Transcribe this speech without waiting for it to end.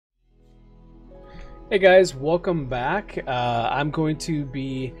Hey guys, welcome back. I'm going to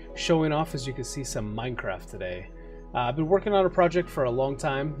be showing off, as you can see, some Minecraft today. I've been working on a project for a long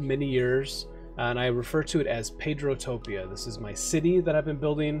time, many years, and I refer to it as Pedrotopia. This is my city that I've been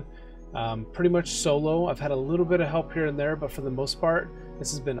building pretty much solo. I've had a little bit of help here and there, but for the most part,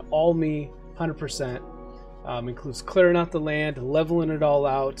 this has been all me, 100%. Includes clearing out the land, leveling it all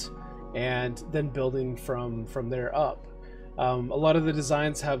out, and then building from there up. A lot of the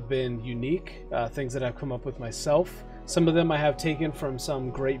designs have been unique, things that I've come up with myself. Some of them I have taken from some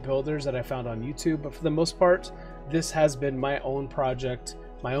great builders that I found on YouTube, but for the most part, this has been my own project,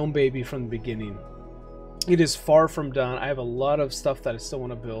 my own baby from the beginning. It is far from done. I have a lot of stuff that I still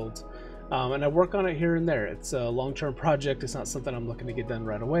want to build, and I work on it here and there. It's a long-term project. It's not something I'm looking to get done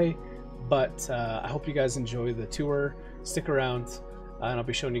right away, but I hope you guys enjoy the tour. Stick around. And I'll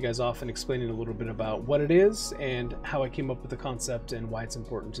be showing you guys off and explaining a little bit about what it is and how I came up with the concept and why it's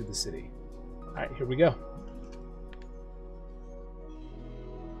important to the city. All right, here we go.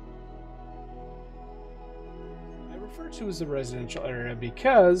 I refer to as the residential area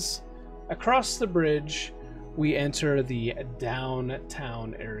because across the bridge we enter the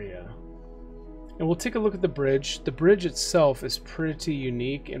downtown area. And we'll take a look at the bridge. The bridge itself is pretty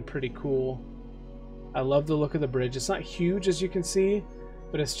unique and pretty cool. I love the look of the bridge. It's not huge, as you can see,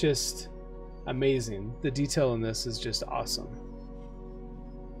 but it's just amazing. The detail in this is just awesome.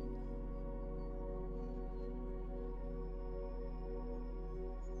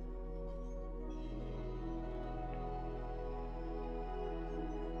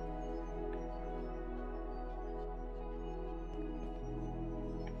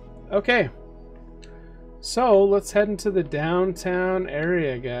 Okay, so let's head into the downtown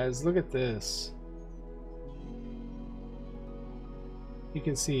area, guys. Look at this. You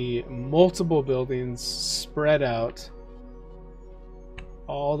can see multiple buildings spread out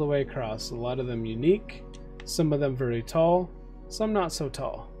all the way across. A lot of them unique, some of them very tall, some not so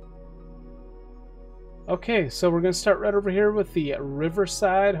tall. Okay, so we're going to start right over here with the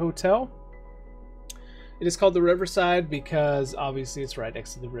Riverside Hotel. It is called the Riverside because obviously it's right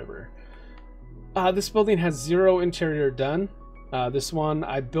next to the river. This building has zero interior done. This one,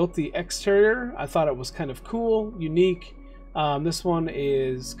 I built the exterior. I thought it was kind of cool, unique. This one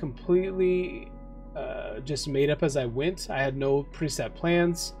is completely just made up as I went. I had no preset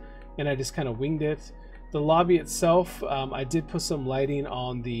plans and I just kind of winged it. The lobby itself, I did put some lighting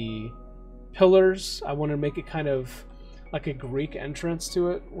on the pillars. I wanted to make it kind of like a Greek entrance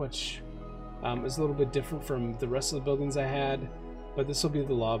to it, which is a little bit different from the rest of the buildings I had. But this will be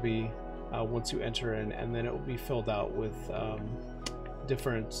the lobby once you enter in, and then it will be filled out with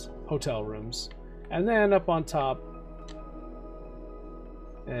different hotel rooms. And then up on top,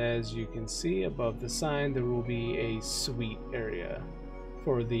 as you can see above the sign, there will be a suite area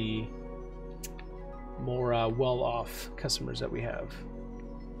for the more well-off customers that we have.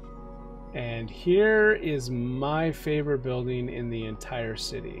 And here is my favorite building in the entire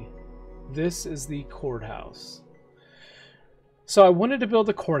city. This is the courthouse. So I wanted to build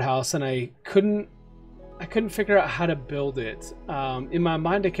a courthouse and I couldn't figure out how to build it. In my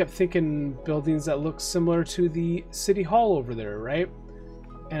mind, I kept thinking buildings that look similar to the city hall over there, right?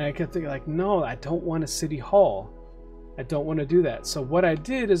 And I kept thinking, like, no, I don't want a city hall. I don't want to do that. So what I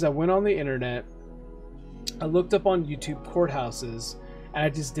did is I went on the internet, I looked up on YouTube courthouses, and I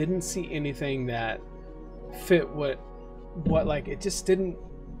just didn't see anything that fit what like, it just didn't,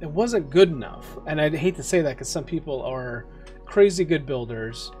 it wasn't good enough. And I hate to say that because some people are crazy good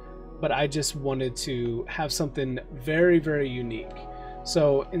builders, but I just wanted to have something very, very unique.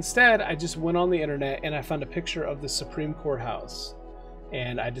 So instead, I just went on the internet and I found a picture of the Supreme Courthouse.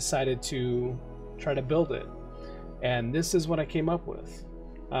 And I decided to try to build it. And this is what I came up with.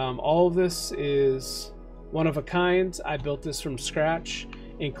 All of this is one of a kind. I built this from scratch,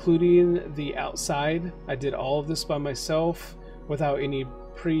 including the outside. I did all of this by myself without any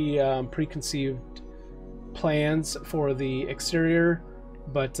preconceived plans for the exterior.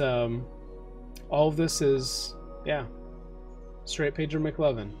 But all of this is, yeah, straight Pedro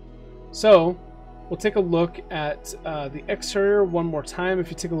McLovin. So we'll take a look at the exterior one more time. If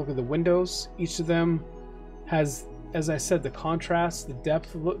you take a look at the windows, each of them has, as I said, the contrast, the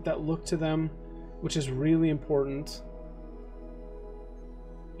depth that look to them, which is really important.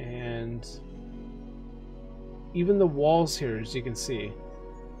 And even the walls here, as you can see,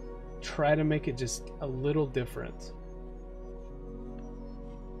 try to make it just a little different.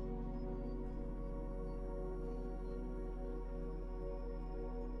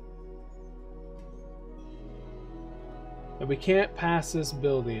 And we can't pass this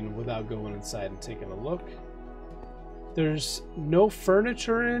building without going inside and taking a look. There's no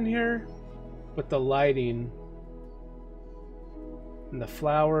furniture in here, But the lighting and the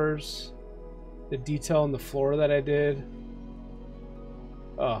flowers, the detail on the floor that I did.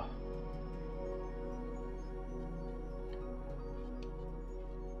 Oh.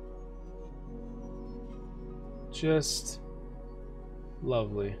 Just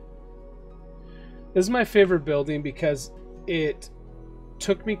lovely. This is my favorite building because it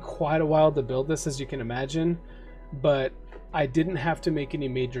took me quite a while to build this, as you can imagine, but I didn't have to make any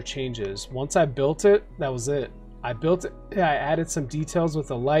major changes. Once I built it, that was it. I built it, I added some details with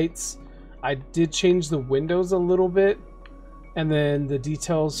the lights. I did change the windows a little bit, and then the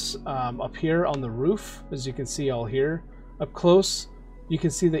details up here on the roof, as you can see all here. Up close, you can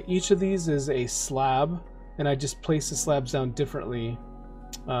see that each of these is a slab, and I just placed the slabs down differently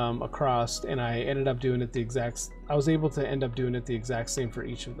across, and I ended up doing it the exact, I was able to end up doing it the exact same for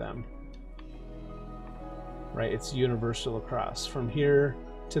each of them. Right, it's universal across. From here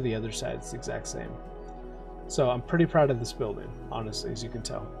to the other side, it's the exact same. So I'm pretty proud of this building, honestly, as you can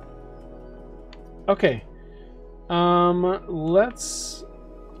tell. Okay, let's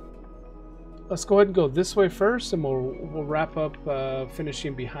go ahead and go this way first, and we'll wrap up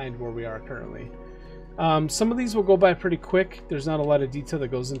finishing behind where we are currently. Some of these will go by pretty quick. There's not a lot of detail that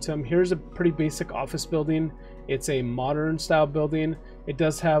goes into them. Here's a pretty basic office building. It's a modern style building. It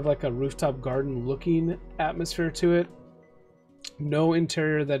does have like a rooftop garden looking atmosphere to it. No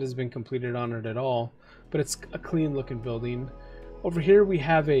interior that has been completed on it at all, but it's a clean looking building. Over here we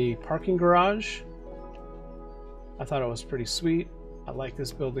have a parking garage. I thought it was pretty sweet. I like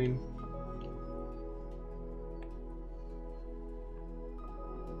this building.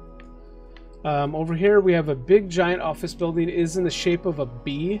 Over here we have a big giant office building. It is in the shape of a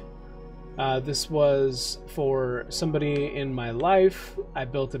B. This was for somebody in my life. I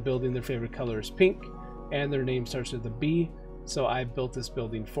built a building, their favorite color is pink, and their name starts with a B, so I built this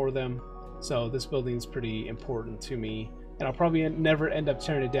building for them. So this building is pretty important to me, and I'll probably never end up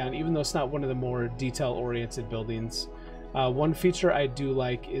tearing it down, even though it's not one of the more detail-oriented buildings. One feature I do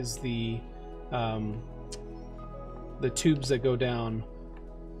like is the tubes that go down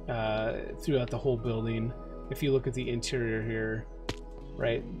throughout the whole building. If you look at the interior here,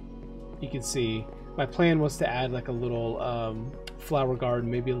 right, you can see my plan was to add like a little flower garden,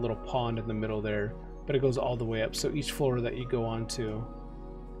 maybe a little pond in the middle there, but it goes all the way up, so each floor that you go onto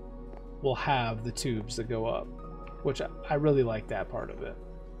will have the tubes that go up, which I really like that part of it.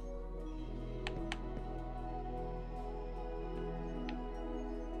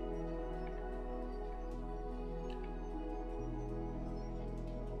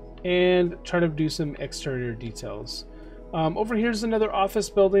 And try to do some exterior details. Over here's another office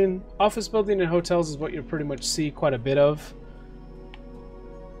building. Office building and hotels is what you pretty much see quite a bit of.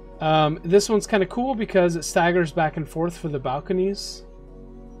 This one's kind of cool because it staggers back and forth for the balconies.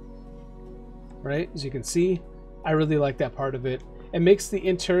 Right, as you can see, I really like that part of it. It makes the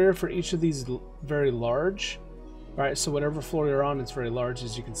interior for each of these very large. Right, so whatever floor you're on, it's very large.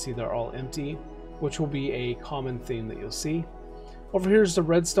 As you can see, they're all empty, which will be a common theme that you'll see. Over here is the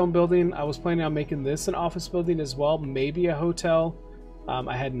redstone building. I was planning on making this an office building as well, maybe a hotel.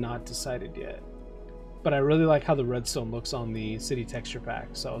 I had not decided yet. But I really like how the redstone looks on the city texture pack,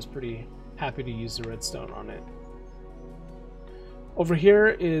 so I was pretty happy to use the redstone on it. Over here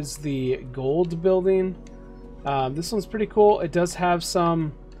is the gold building. This one's pretty cool. It does have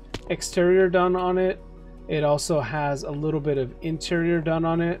some exterior done on it. It also has a little bit of interior done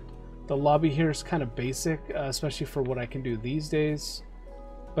on it. The lobby here is kind of basic, especially for what I can do these days,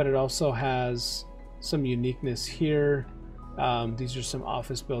 but it also has some uniqueness here. These are some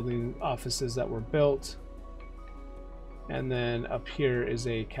offices that were built, and then up here is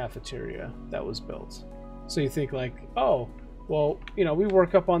a cafeteria that was built. So you think like, oh, well, you know, we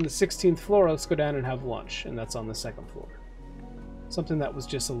work up on the 16th floor, let's go down and have lunch, and that's on the 2nd floor. Something that was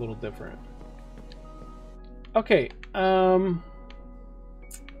just a little different. Okay,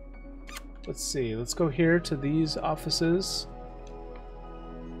 let's see, let's go here to these offices.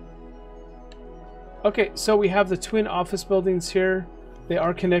 Okay, so we have the twin office buildings here. They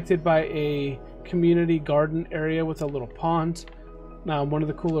are connected by a community garden area with a little pond. Now, one of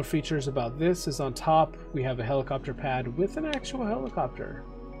the cooler features about this is on top we have a helicopter pad with an actual helicopter.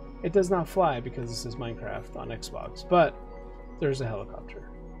 It does not fly because this is Minecraft on Xbox, but there's a helicopter.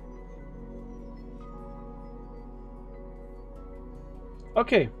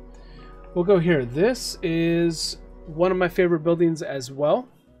 Okay, we'll go here. This is one of my favorite buildings as well.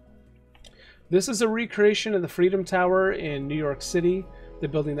 This is a recreation of the Freedom Tower in New York City, the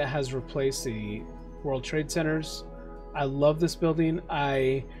building that has replaced the World Trade Centers. I love this building.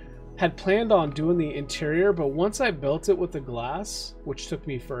 I had planned on doing the interior, but once I built it with the glass, which took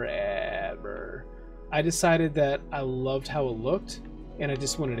me forever, I decided that I loved how it looked and I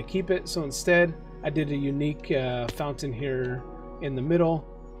just wanted to keep it. So instead, I did a unique fountain here in the middle.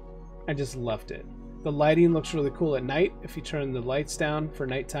 I just left it. The lighting looks really cool at night if you turn the lights down for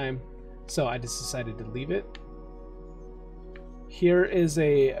nighttime. So I just decided to leave it. Here is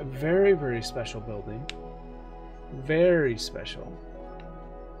a very, very special building. Very special.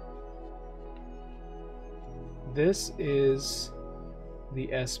 This is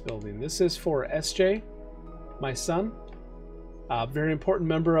the S building. This is for SJ, my son. A very important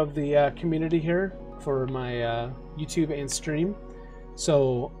member of the community here for my YouTube and stream.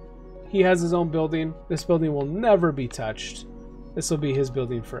 So he has his own building. This building will never be touched. This will be his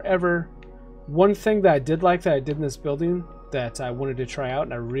building forever. One thing that I did like that I did in this building that I wanted to try out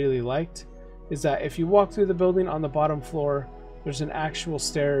and I really liked is that if you walk through the building on the bottom floor, there's an actual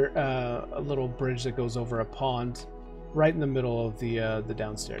stair, a little bridge that goes over a pond right in the middle of the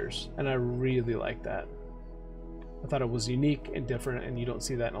downstairs. And I really like that. I thought it was unique and different, and you don't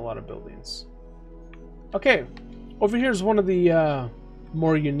see that in a lot of buildings. Okay, over here is one of the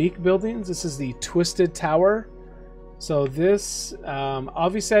more unique buildings. This is the Twisted Tower. So this,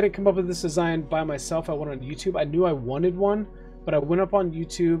 obviously I didn't come up with this design by myself. I went on YouTube. I knew I wanted one, but I went up on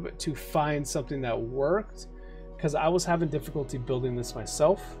YouTube to find something that worked because I was having difficulty building this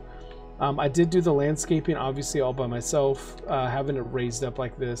myself. I did do the landscaping, obviously all by myself, having it raised up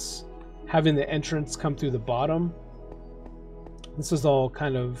like this, having the entrance come through the bottom. This is all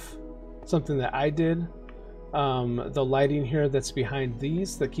kind of something that I did. The lighting here that's behind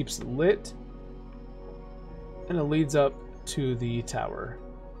these that keeps it lit, and it leads up to the tower.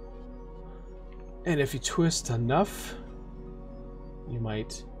 And if you twist enough, you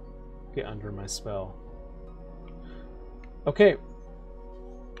might get under my spell. Okay.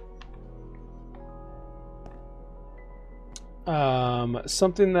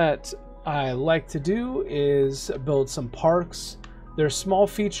 Something that I like to do is build some parks. They're small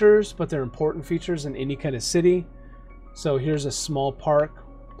features, but they're important features in any kind of city. So here's a small park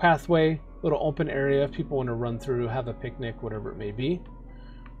pathway, little open area if people want to run through, have a picnic, whatever it may be.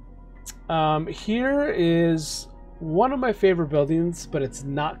 Here is one of my favorite buildings, but it's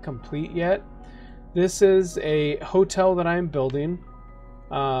not complete yet. This is a hotel that I'm building.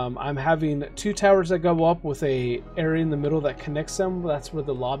 I'm having 2 towers that go up with a area in the middle that connects them. That's where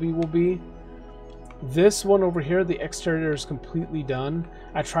the lobby will be. This one over here, the exterior is completely done.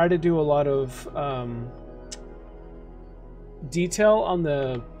 I try to do a lot of detail on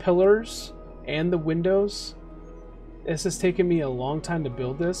the pillars and the windows. This has taken me a long time to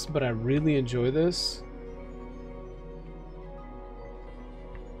build this, but I really enjoy this.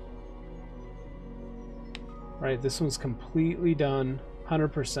 Right, this one's completely done,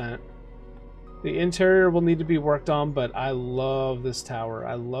 100%. The interior will need to be worked on, but I love this tower.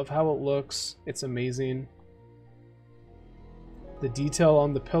 I love how it looks. It's amazing. The detail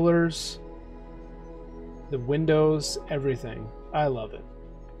on the pillars, the windows, everything. I love it.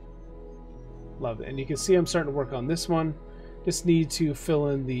 Love it. And you can see I'm starting to work on this one. Just need to fill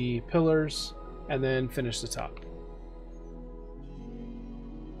in the pillars and then finish the top.